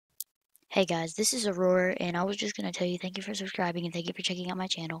Hey guys, this is Aurora, and I was just going to tell you thank you for subscribing and thank you for checking out my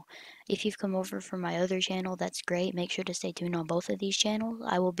channel. If you've come over from my other channel, that's great. Make sure to stay tuned on both of these channels.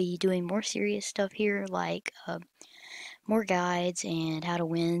 I will be doing more serious stuff here, like more guides and how to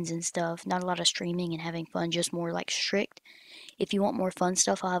wins and stuff. Not a lot of streaming and having fun, just more like strict. If you want more fun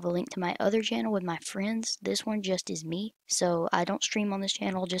stuff, I'll have a link to my other channel with my friends. This one just is me, so I don't stream on this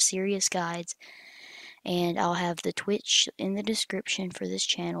channel, just serious guides. And I'll have the Twitch in the description for this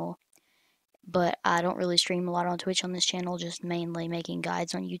channel, but I don't really stream a lot on Twitch on this channel, just mainly making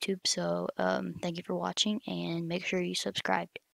guides on YouTube. So thank you for watching and make sure you subscribe.